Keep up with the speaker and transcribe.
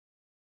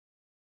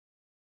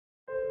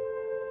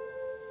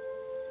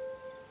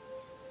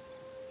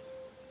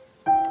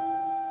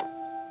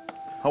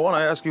I want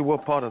to ask you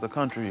what part of the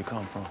country you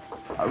come from.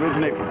 I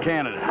originate from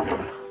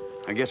Canada.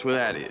 I guess where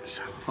that is.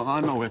 Oh, I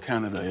know where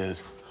Canada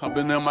is. I've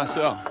been there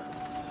myself.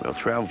 Well,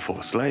 travel for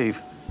a slave.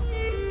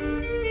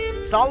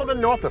 Solomon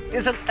Northup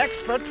is an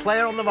expert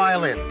player on the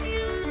violin.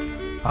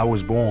 I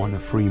was born a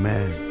free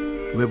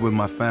man, lived with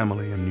my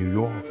family in New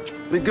York.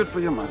 Be good for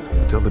your mother.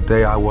 Until the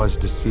day I was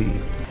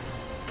deceived.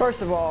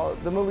 First of all,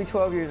 the movie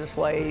 12 Years a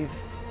Slave,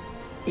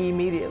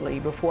 immediately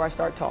before I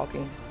start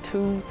talking,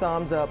 2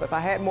 thumbs up. If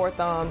I had more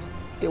thumbs,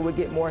 it would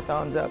get more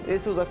thumbs up.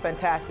 This was a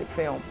fantastic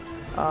film.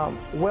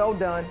 Well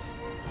done.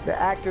 The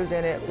actors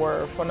in it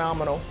were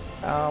phenomenal.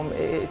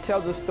 It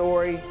tells a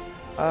story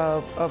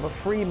of a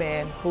free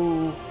man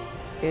who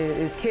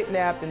is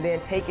kidnapped and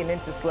then taken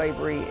into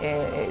slavery,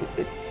 and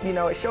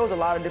it shows a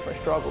lot of different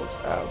struggles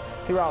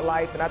throughout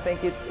life, and I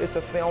think it's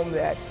a film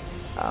that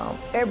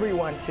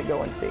everyone should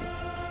go and see.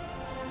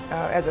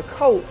 As a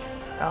coach,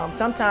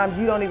 sometimes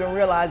you don't even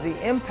realize the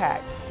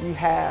impact you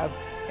have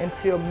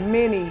until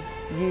many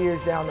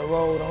years down the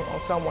road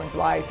on someone's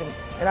life,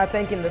 and I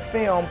think in the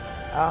film,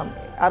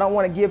 I don't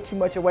want to give too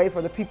much away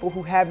for the people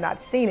who have not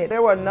seen it.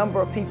 There were a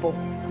number of people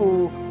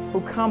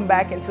who come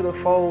back into the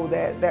fold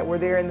that were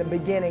there in the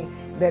beginning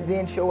that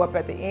then show up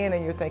at the end,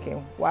 and you're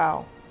thinking,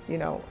 wow,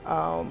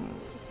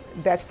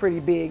 that's pretty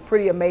big,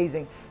 pretty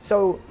amazing.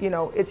 So,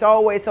 it's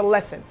always a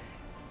lesson.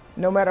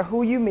 No matter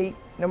who you meet,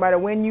 no matter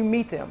when you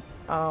meet them,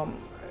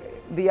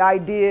 the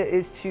idea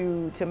is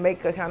to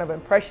make a kind of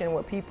impression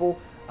where people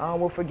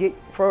will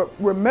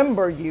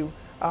remember you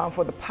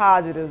for the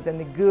positives and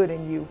the good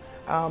in you,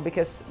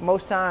 because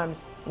most times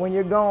when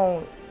you're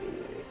gone,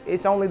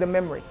 it's only the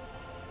memory.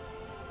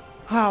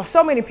 Wow,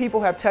 so many people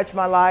have touched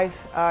my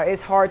life.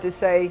 It's hard to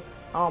say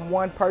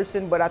one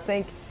person, but I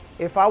think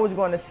if I was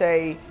going to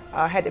say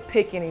I had to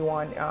pick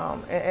anyone,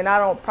 and I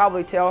don't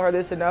probably tell her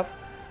this enough,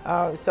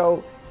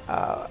 so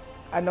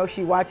I know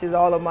she watches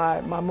all of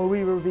my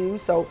movie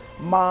reviews. So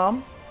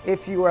Mom,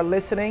 if you are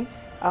listening,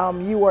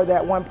 you are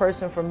that one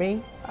person for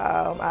me.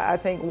 I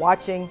think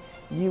watching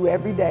you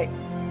every day,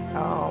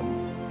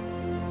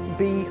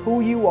 be who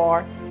you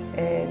are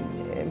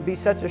and be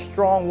such a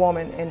strong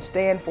woman and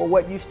stand for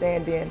what you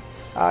stand in,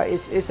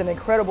 it's an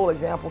incredible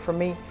example for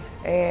me.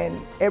 And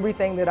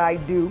everything that I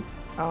do,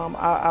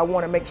 I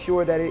want to make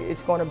sure that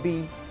it's going to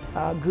be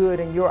good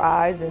in your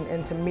eyes,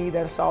 and to me,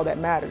 that's all that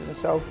matters. And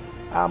so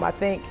I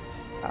think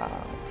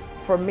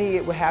for me,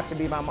 it would have to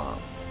be my mom.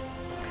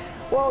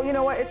 Well, you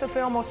know what? It's a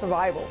film of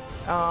survival.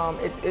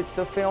 It's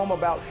a film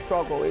about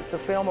struggle. It's a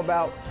film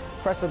about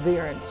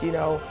perseverance.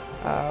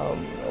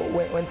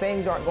 When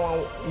things aren't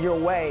going your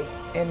way,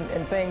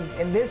 and things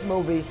in this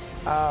movie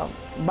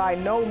by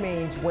no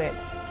means went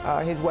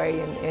his way,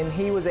 and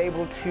he was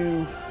able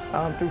to,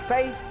 through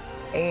faith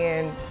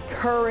and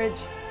courage,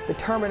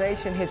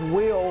 determination, his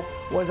will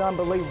was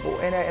unbelievable.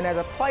 And as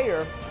a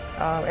player,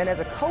 and as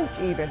a coach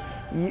even,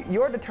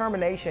 your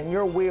determination,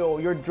 your will,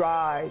 your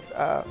drive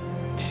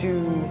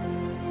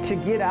to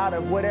get out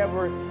of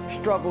whatever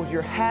struggles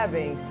you're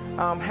having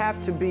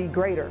have to be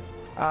greater.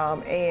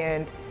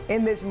 And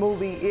in this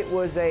movie, it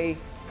was a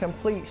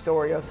complete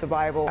story of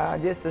survival.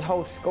 Just the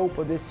whole scope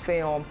of this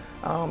film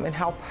and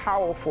how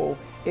powerful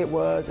it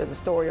was as a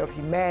story of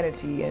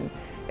humanity,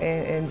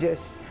 and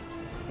just,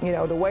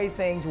 the way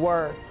things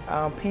were.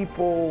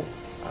 People,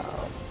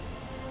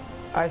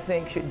 I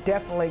think, should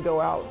definitely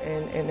go out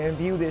and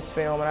view this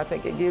film, and I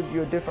think it gives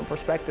you a different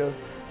perspective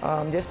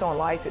just on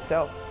life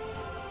itself.